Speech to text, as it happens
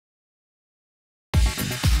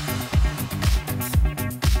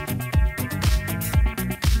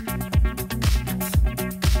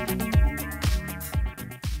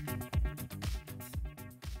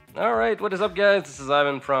Alright, what is up guys? This is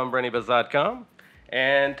Ivan from Brainy-Bits.com,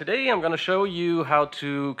 and today I'm going to show you how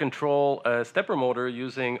to control a stepper motor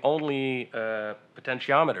using only a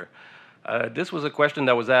potentiometer. This was a question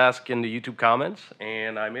that was asked in the YouTube comments,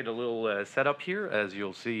 and I made a little setup here, as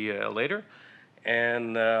you'll see later.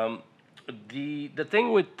 And the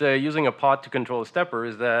thing with using a pot to control a stepper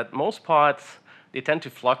is that most pots, they tend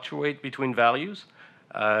to fluctuate between values.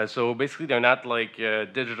 So basically they're not like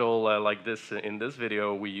digital like this. In this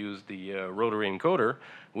video we use the rotary encoder,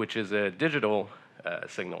 which is a digital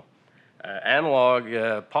signal. Analog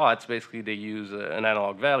pots, basically they use an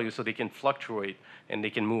analog value, so they can fluctuate and they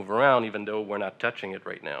can move around even though we're not touching it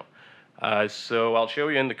right now. So I'll show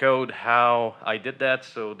you in the code how I did that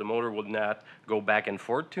so the motor would not go back and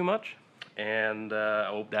forth too much, and I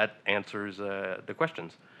hope that answers the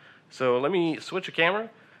questions. So let me switch the camera.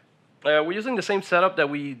 We're using the same setup that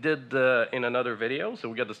we did in another video. So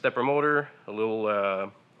we got the stepper motor, a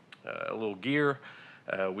little gear.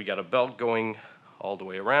 We got a belt going all the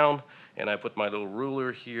way around, and I put my little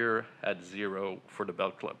ruler here at 0 for the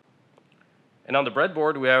belt clip. And on the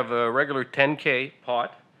breadboard we have a regular 10K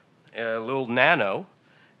pot, a little nano,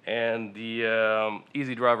 and the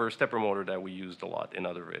easy driver stepper motor that we used a lot in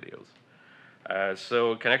other videos.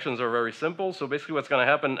 So connections are very simple. So basically what's going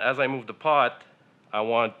to happen as I move the pot, I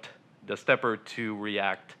want the stepper to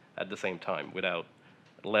react at the same time without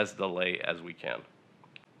less delay as we can.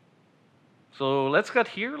 So let's cut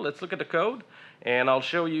here, let's look at the code, and I'll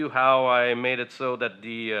show you how I made it so that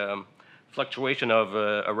the fluctuation of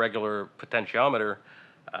a regular potentiometer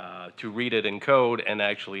to read it in code and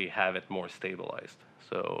actually have it more stabilized.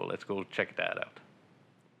 So let's go check that out.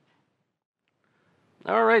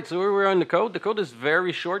 Alright, so we're on the code. The code is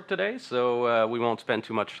very short today, so we won't spend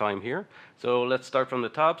too much time here. So let's start from the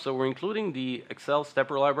top. So we're including the Excel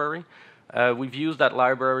stepper library. We've used that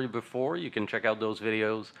library before. You can check out those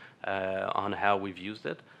videos on how we've used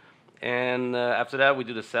it. And after that, we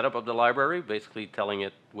do the setup of the library, basically telling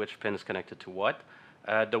it which pin is connected to what.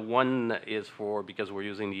 The 1 is for, because we're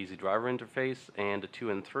using the easy driver interface, and the 2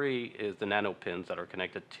 and 3 is the nano pins that are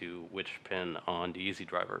connected to which pin on the easy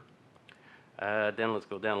driver. Then let's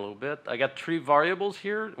go down a little bit. I got 3 variables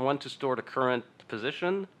here. One to store the current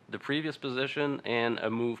position, the previous position, and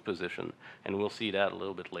a move position. And we'll see that a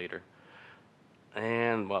little bit later.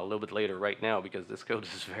 And, well, a little bit later right now because this code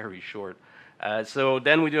is very short. So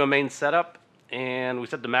then we do a main setup, and we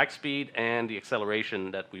set the max speed and the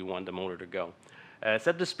acceleration that we want the motor to go.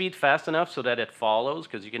 Set the speed fast enough so that it follows,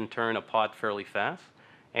 because you can turn a pot fairly fast.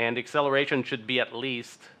 And the acceleration should be at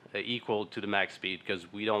least equal to the max speed,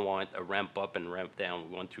 because we don't want a ramp up and ramp down.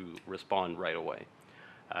 We want to respond right away.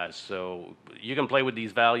 So you can play with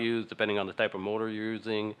these values depending on the type of motor you're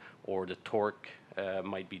using, or the torque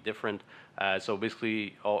might be different. So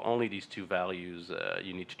basically only these 2 values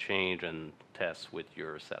you need to change and test with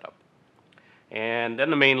your setup. And then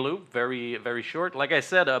the main loop, very, very short. Like I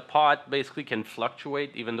said, a pot basically can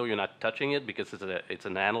fluctuate even though you're not touching it, because it's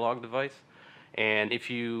an analog device. And if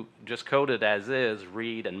you just code it as is,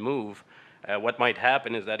 read and move, what might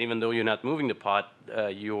happen is that even though you're not moving the pot,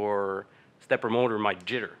 your stepper motor might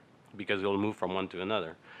jitter because it'll move from one to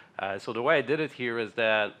another. So the way I did it here is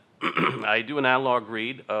that I do an analog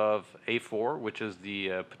read of A4, which is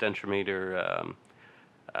the potentiometer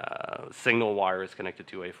signal wire is connected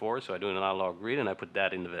to A4. So I do an analog read and I put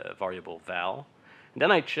that in the variable val. And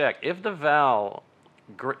then I check if the val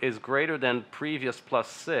is greater than previous plus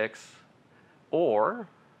 6, or,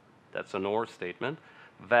 that's an or statement,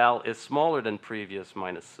 val is smaller than previous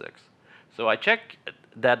minus 6. So I check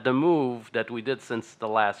that the move that we did since the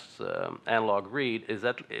last analog read is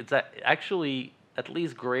that it's actually at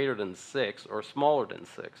least greater than 6 or smaller than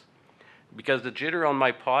 6. Because the jitter on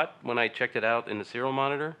my pot, when I checked it out in the serial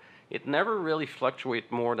monitor, it never really fluctuates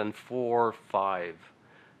more than 4 or 5.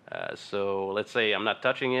 So let's say I'm not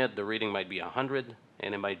touching it, the reading might be 100,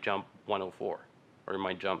 and it might jump 104, or it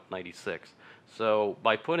might jump 96. So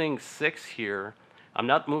by putting 6 here, I'm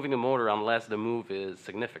not moving the motor unless the move is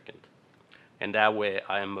significant. And that way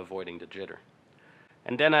I am avoiding the jitter.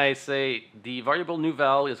 And then I say the variable new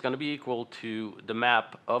val is going to be equal to the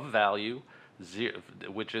map of value,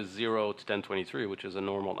 which is 0 to 1023, which is a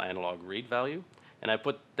normal analog read value. And I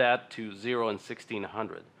put that to 0 and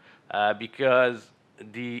 1600. Because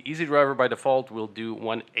the easy driver by default will do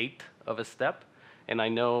 1/8 of a step. And I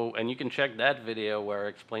know, and you can check that video where I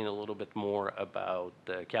explain a little bit more about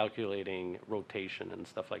calculating rotation and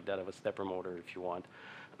stuff like that of a stepper motor if you want.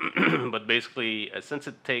 But basically, since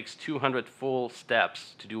it takes 200 full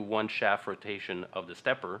steps to do 1 shaft rotation of the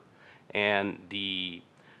stepper, and the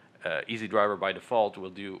easy driver by default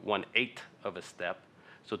will do 1/8 of a step,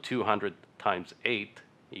 so 200 times 8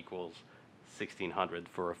 equals 1600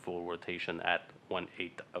 for a full rotation at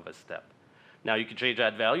 1/8 of a step. Now you can change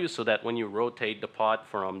that value so that when you rotate the pot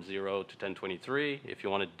from 0 to 1023, if you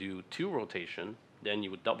want to do 2 rotation, then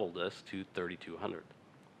you would double this to 3200.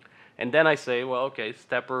 And then I say, well, okay,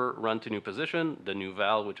 stepper run to new position, the new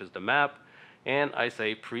val, which is the map, and I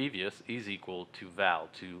say previous is equal to val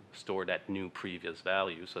to store that new previous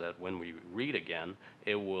value so that when we read again,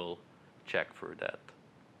 it will check for that.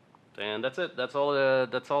 And that's it. That's all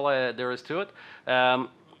there is to it.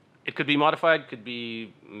 It could be modified, could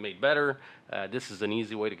be made better. This is an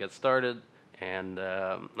easy way to get started, and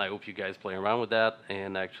I hope you guys play around with that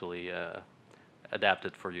and actually adapt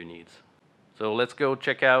it for your needs. So let's go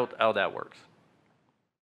check out how that works.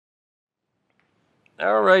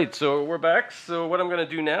 All right, so we're back. So what I'm going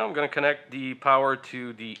to do now, I'm going to connect the power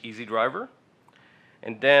to the Easy Driver,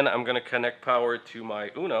 and then I'm going to connect power to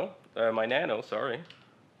my my Nano, sorry,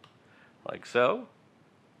 like so.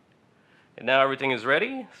 And now everything is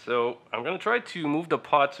ready, so I'm going to try to move the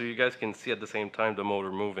pot so you guys can see at the same time the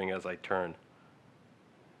motor moving as I turn.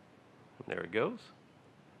 There it goes.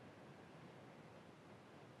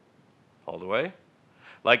 All the way.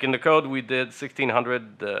 Like in the code, we did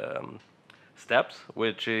 1600 steps,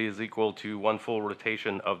 which is equal to 1 full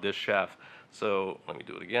rotation of this shaft. So let me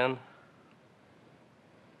do it again.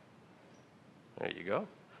 There you go.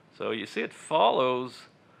 So you see it follows.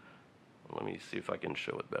 Let me see if I can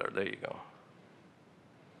show it better. There you go.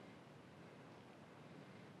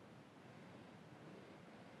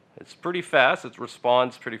 It's pretty fast. It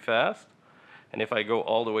responds pretty fast. And if I go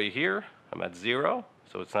all the way here, I'm at 0.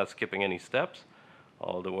 So it's not skipping any steps.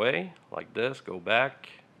 All the way, like this, go back.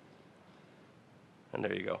 And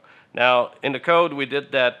there you go. Now, in the code, we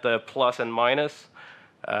did that plus and minus.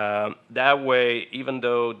 That way, even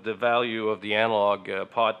though the value of the analog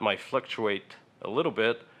pot might fluctuate a little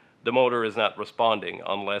bit, the motor is not responding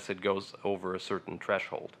unless it goes over a certain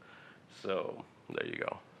threshold. So there you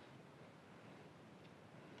go.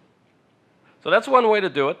 So that's one way to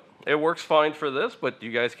do it. It works fine for this, but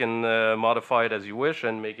you guys can modify it as you wish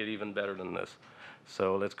and make it even better than this.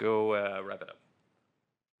 So let's go wrap it up.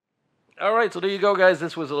 All right, so there you go, guys.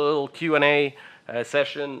 This was a little Q&A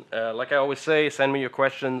session. Like I always say, send me your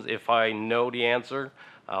questions. If I know the answer,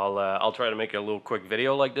 I'll try to make a little quick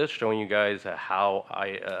video like this showing you guys how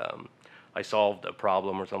I solved a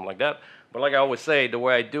problem or something like that. But like I always say, the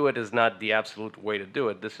way I do it is not the absolute way to do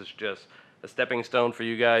it. This is just a stepping stone for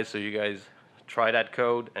you guys, so you guys try that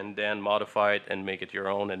code and then modify it and make it your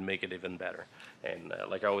own and make it even better. And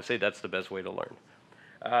like I always say, that's the best way to learn.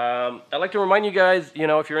 I'd like to remind you guys,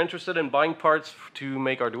 if you're interested in buying parts to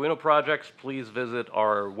make Arduino projects, please visit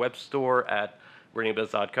our web store at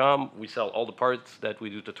Brainy-Bits.com. We sell all the parts that we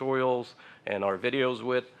do tutorials and our videos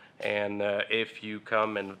with, and if you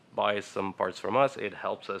come and buy some parts from us, it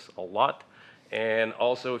helps us a lot. And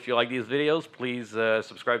also, if you like these videos, please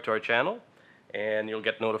subscribe to our channel, and you'll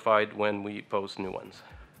get notified when we post new ones.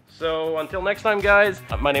 So until next time, guys,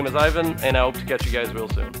 my name is Ivan, and I hope to catch you guys real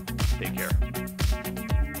soon. Take care.